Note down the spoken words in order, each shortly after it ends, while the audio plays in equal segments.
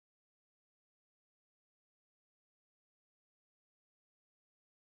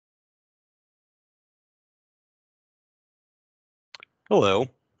Hello,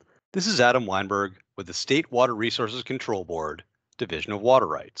 this is Adam Weinberg with the State Water Resources Control Board, Division of Water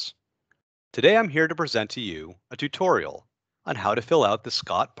Rights. Today I'm here to present to you a tutorial on how to fill out the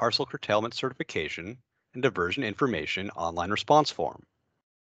Scott Parcel Curtailment Certification and Diversion Information online response form.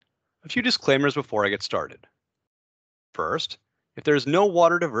 A few disclaimers before I get started. First, if there is no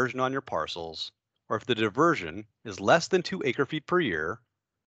water diversion on your parcels, or if the diversion is less than 2 acre-feet per year,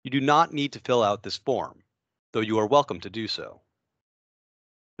 you do not need to fill out this form, though you are welcome to do so.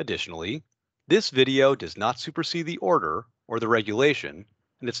 Additionally, this video does not supersede the order or the regulation,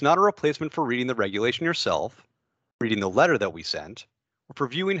 and it's not a replacement for reading the regulation yourself, reading the letter that we sent, or for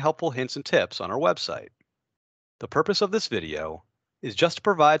viewing helpful hints and tips on our website. The purpose of this video is just to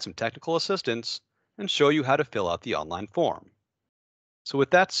provide some technical assistance and show you how to fill out the online form. So with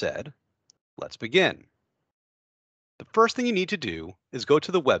that said, let's begin. The first thing you need to do is go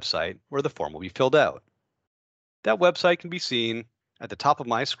to the website where the form will be filled out. That website can be seen at the top of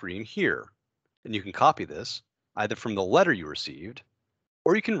my screen here, and you can copy this either from the letter you received,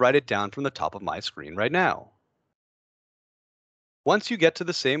 or you can write it down from the top of my screen right now. Once you get to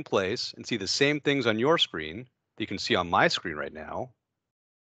the same place and see the same things on your screen that you can see on my screen right now,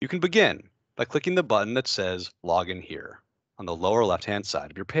 you can begin by clicking the button that says Login Here on the lower left-hand side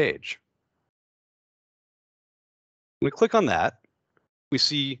of your page. When we click on that, we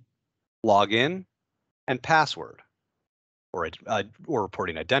see Login and Password, or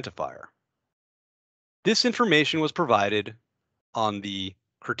reporting identifier. This information was provided on the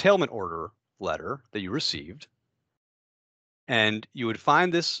curtailment order letter that you received, and you would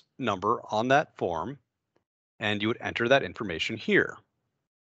find this number on that form, and you would enter that information here,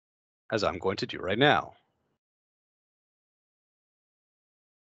 as I'm going to do right now.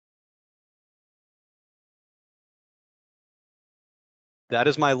 That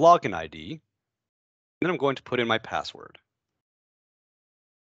is my login ID, and then I'm going to put in my password.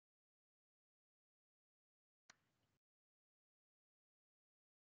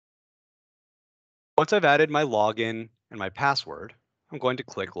 Once I've added my login and my password, I'm going to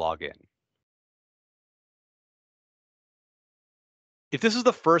click Login. If this is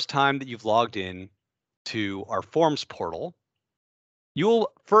the first time that you've logged in to our Forms portal, you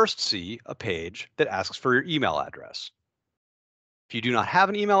will first see a page that asks for your email address. If you do not have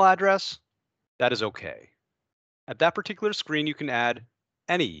an email address, that is okay. At that particular screen, you can add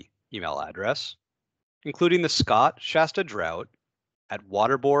any email address, including the Scott Shasta Drought at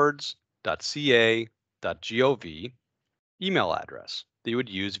waterboards.ca.gov email address that you would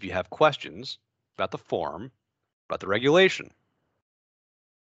use if you have questions about the form, about the regulation.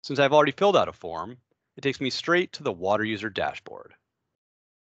 Since I've already filled out a form, it takes me straight to the water user dashboard.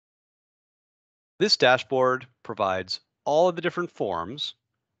 This dashboard provides all of the different forms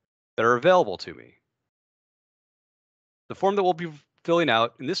that are available to me. The form that we'll be filling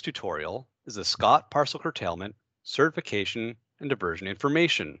out in this tutorial is the Scott Parcel Curtailment Certification and Diversion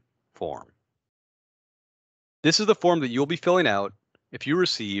Information form. This is the form that you'll be filling out if you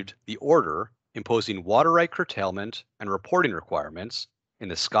received the order imposing water right curtailment and reporting requirements in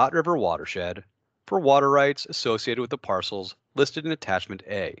the Scott River watershed for water rights associated with the parcels listed in Attachment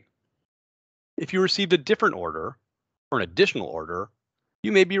A. If you received a different order or an additional order,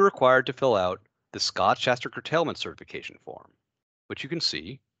 you may be required to fill out the Scott Shasta Curtailment Certification form, which you can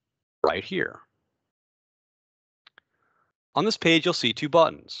see right here. On this page, you'll see two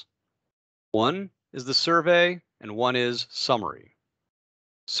buttons. One is the Survey and one is Summary.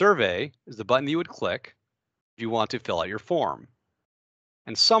 Survey is the button that you would click if you want to fill out your form.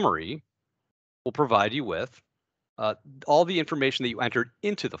 And Summary will provide you with all the information that you entered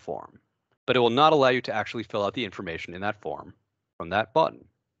into the form, but it will not allow you to actually fill out the information in that form from that button.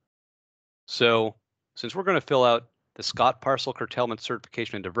 So since we're going to fill out the Scott Parcel Curtailment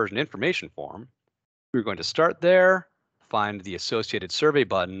Certification and Diversion Information form, we're going to start there, find the associated survey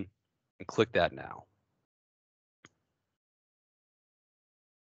button, and click that now.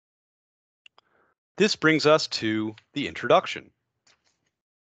 This brings us to the introduction.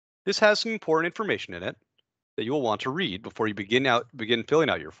 This has some important information in it that you will want to read before you begin filling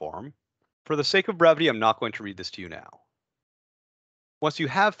out your form. For the sake of brevity, I'm not going to read this to you now. Once you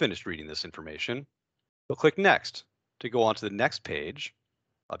have finished reading this information, you'll click Next to go on to the next page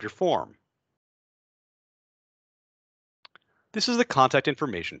of your form. This is the contact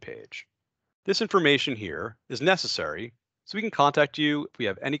information page. This information here is necessary so we can contact you if we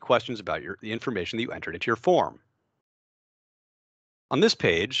have any questions about the information that you entered into your form. On this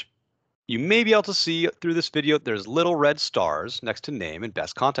page, you may be able to see through this video that there's little red stars next to name and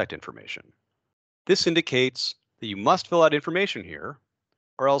best contact information. This indicates that you must fill out information here,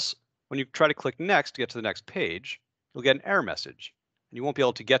 or else when you try to click Next to get to the next page, you'll get an error message and you won't be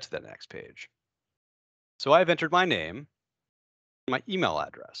able to get to the next page. So I've entered my name, my email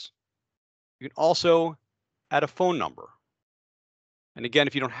address. You can also add a phone number. And again,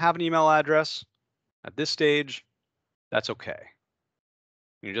 if you don't have an email address at this stage, that's okay.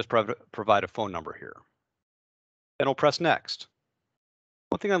 You can just provide a phone number here. Then we'll press next.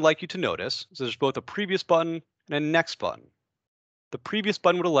 One thing I'd like you to notice is there's both a previous button and a next button. The previous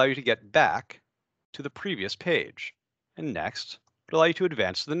button would allow you to get back to the previous page, and next would allow you to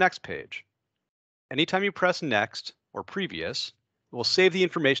advance to the next page. Anytime you press next or previous, it will save the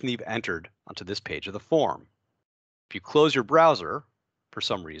information that you've entered onto this page of the form. If you close your browser for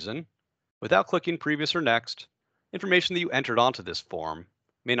some reason, without clicking previous or next, information that you entered onto this form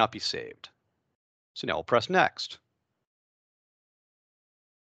may not be saved. So now we'll press next.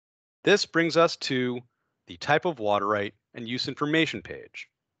 This brings us to the type of water right and use information page.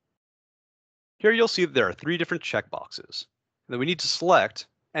 Here you'll see that there are 3 different checkboxes, and that we need to select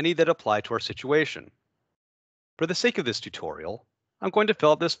any that apply to our situation. For the sake of this tutorial, I'm going to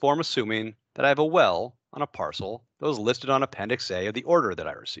fill out this form assuming that I have a well on a parcel that was listed on Appendix A of the order that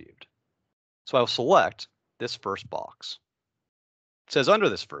I received. So I will select this first box. It says under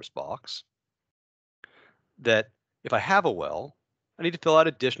this first box that if I have a well, I need to fill out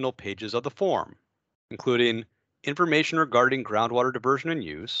additional pages of the form, including information regarding groundwater diversion and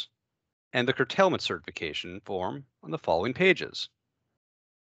use, and the curtailment certification form on the following pages.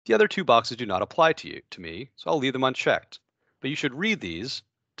 The other 2 boxes do not apply to me, so I'll leave them unchecked, but you should read these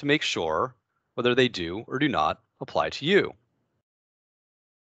to make sure whether they do or do not apply to you.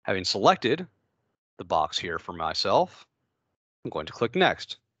 Having selected the box here for myself, I'm going to click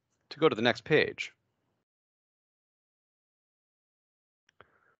Next to go to the next page.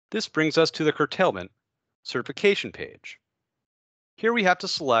 This brings us to the curtailment certification page. Here we have to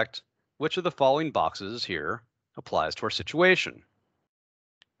select which of the following boxes here applies to our situation.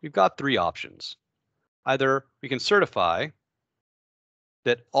 We've got 3 options. Either we can certify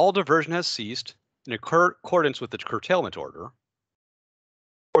that all diversion has ceased in accordance with the curtailment order,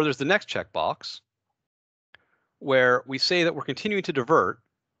 or there's the next checkbox where we say that we're continuing to divert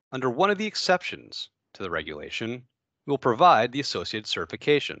under one of the exceptions to the regulation. We will provide the associated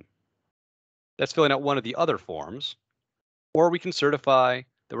certification. That's filling out one of the other forms, or we can certify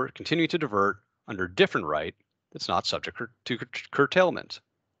that we're continuing to divert under a different right that's not subject to curtailment.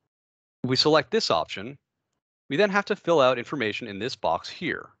 If we select this option, we then have to fill out information in this box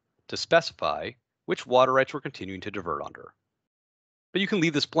here to specify which water rights we're continuing to divert under. But you can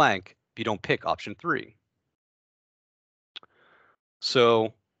leave this blank if you don't pick option 3.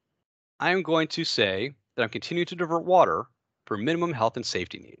 So I am going to say that I'm continuing to divert water for minimum health and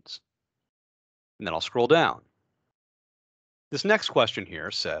safety needs. And then I'll scroll down. This next question here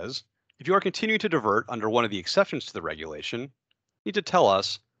says, if you are continuing to divert under one of the exceptions to the regulation, you need to tell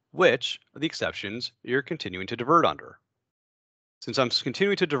us which of the exceptions you're continuing to divert under. Since I'm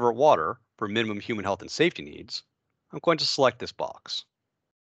continuing to divert water for minimum human health and safety needs, I'm going to select this box.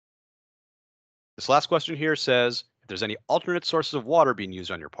 This last question here says, if there's any alternate sources of water being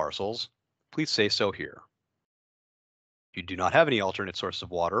used on your parcels, please say so here. If you do not have any alternate sources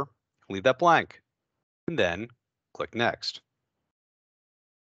of water, leave that blank, and then click Next.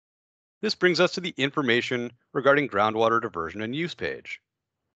 This brings us to the information regarding groundwater diversion and use page.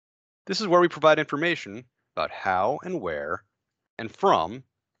 This is where we provide information about how and where and from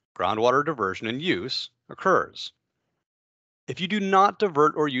groundwater diversion and use occurs. If you do not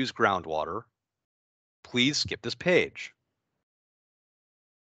divert or use groundwater, please skip this page.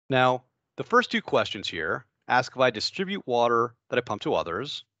 Now, the first 2 questions here ask if I distribute water that I pump to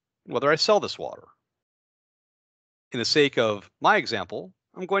others, and whether I sell this water. In the sake of my example,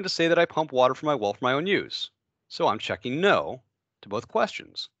 I'm going to say that I pump water from my well for my own use, so I'm checking no to both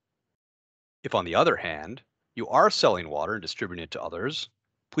questions. If, on the other hand, you are selling water and distributing it to others,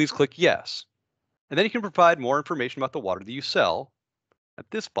 please click yes, and then you can provide more information about the water that you sell at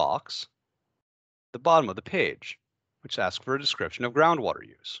this box at the bottom of the page, which asks for a description of groundwater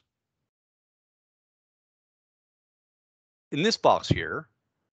use. In this box here,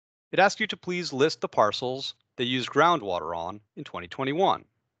 it asks you to please list the parcels that used groundwater on in 2021.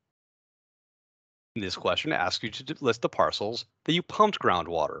 In this question, it asks you to list the parcels that you pumped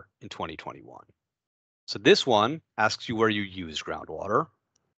groundwater in 2021. So this one asks you where you used groundwater,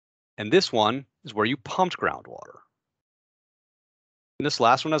 and this one is where you pumped groundwater. And this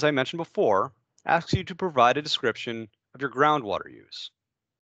last one, as I mentioned before, asks you to provide a description of your groundwater use,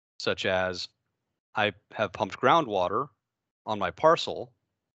 such as I have pumped groundwater on my parcel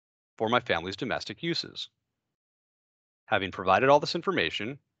for my family's domestic uses. Having provided all this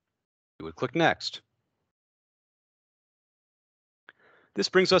information, you would click Next. This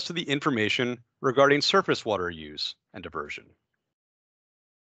brings us to the information regarding surface water use and diversion.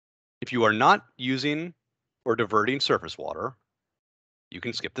 If you are not using or diverting surface water, you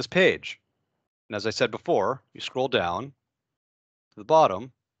can skip this page. And as I said before, you scroll down to the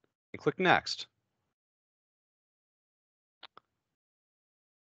bottom and click Next.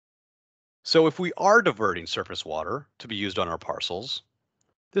 So if we are diverting surface water to be used on our parcels,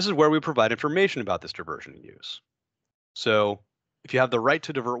 this is where we provide information about this diversion and use. So if you have the right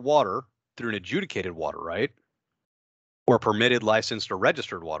to divert water through an adjudicated water right, or permitted, licensed, or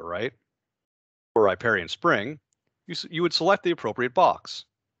registered water right, or riparian spring, you would select the appropriate box.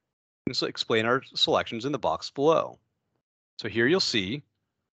 And so explain our selections in the box below. So here you'll see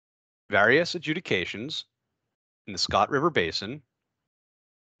various adjudications in the Scott River Basin,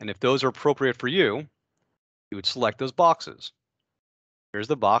 and if those are appropriate for you, you would select those boxes. Here's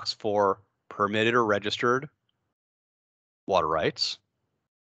the box for permitted or registered water rights.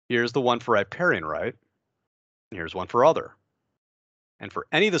 Here's the one for riparian right, and here's one for other. And for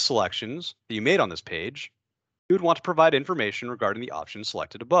any of the selections that you made on this page, you would want to provide information regarding the options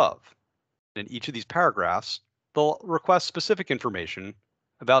selected above. And in each of these paragraphs, they'll request specific information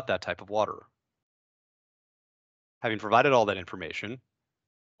about that type of water. Having provided all that information,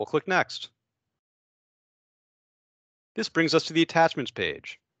 we'll click Next. This brings us to the Attachments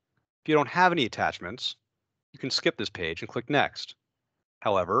page. If you don't have any attachments, you can skip this page and click Next.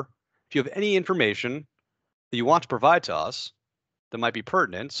 However, if you have any information that you want to provide to us that might be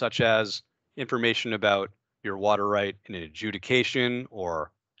pertinent, such as information about your water right in an adjudication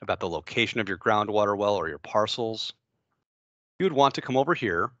or about the location of your groundwater well or your parcels, you would want to come over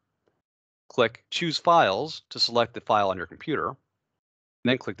here, click Choose Files to select the file on your computer, and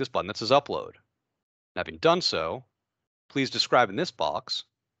then click this button that says Upload. And having done so, please describe in this box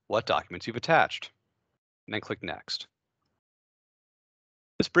what documents you've attached, and then click Next.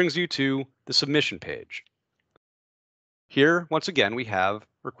 This brings you to the Submission page. Here, once again, we have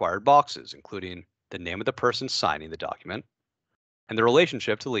required boxes, including the name of the person signing the document and the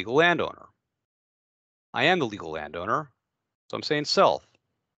relationship to the legal landowner. I am the legal landowner, so I'm saying self.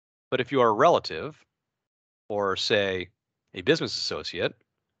 But if you are a relative, or say a business associate,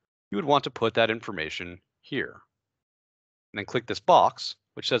 you would want to put that information here. And then click this box,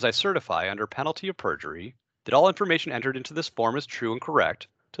 which says I certify under penalty of perjury that all information entered into this form is true and correct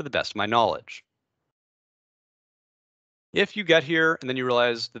to the best of my knowledge. If you get here and then you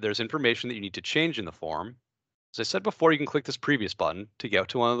realize that there's information that you need to change in the form, as I said before, you can click this previous button to get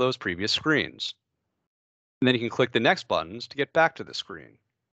to one of those previous screens. And then you can click the next buttons to get back to the screen. And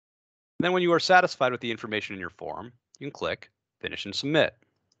then when you are satisfied with the information in your form, you can click Finish and Submit.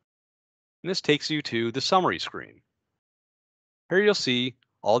 And this takes you to the summary screen. Here you'll see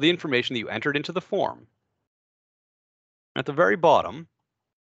all the information that you entered into the form. At the very bottom,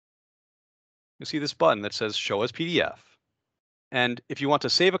 you'll see this button that says Show as PDF. And if you want to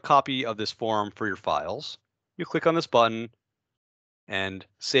save a copy of this form for your files, you click on this button and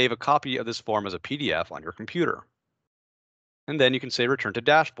save a copy of this form as a PDF on your computer. And then you can say Return to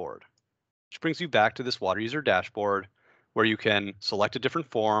Dashboard, which brings you back to this water user dashboard where you can select a different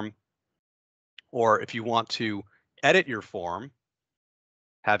form, or if you want to edit your form,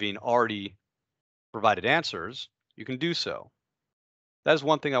 having already provided answers, you can do so. That is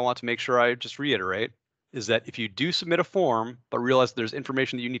one thing I want to make sure I just reiterate, is that if you do submit a form but realize there's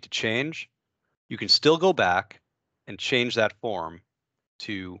information that you need to change, you can still go back and change that form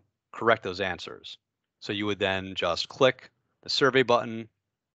to correct those answers. So you would then just click the survey button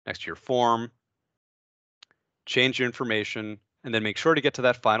next to your form, change your information, and then make sure to get to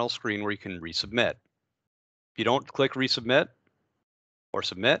that final screen where you can resubmit. If you don't click Resubmit or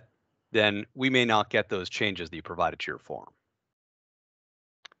Submit, then we may not get those changes that you provided to your form.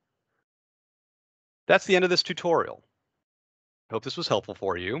 That's the end of this tutorial. I hope this was helpful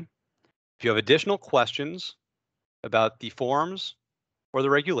for you. If you have additional questions about the forms or the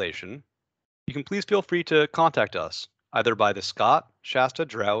regulation, you can please feel free to contact us either by the Scott Shasta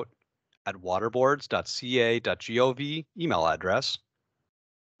Drought at waterboards.ca.gov email address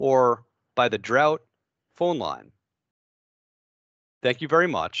or by the Drought phone line. Thank you very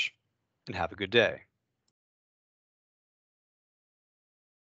much and have a good day.